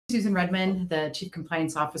Susan Redmond, the Chief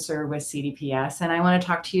Compliance Officer with CDPS, and I want to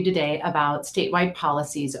talk to you today about statewide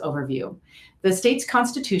policies overview. The state's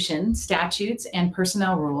constitution, statutes, and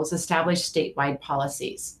personnel rules establish statewide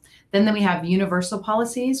policies. Then we have universal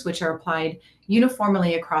policies, which are applied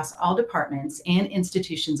uniformly across all departments and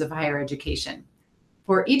institutions of higher education.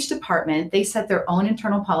 For each department, they set their own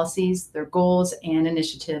internal policies, their goals, and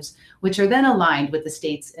initiatives, which are then aligned with the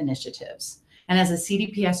state's initiatives. And as a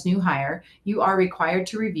CDPS new hire, you are required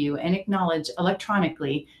to review and acknowledge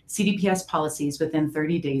electronically CDPS policies within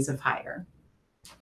 30 days of hire.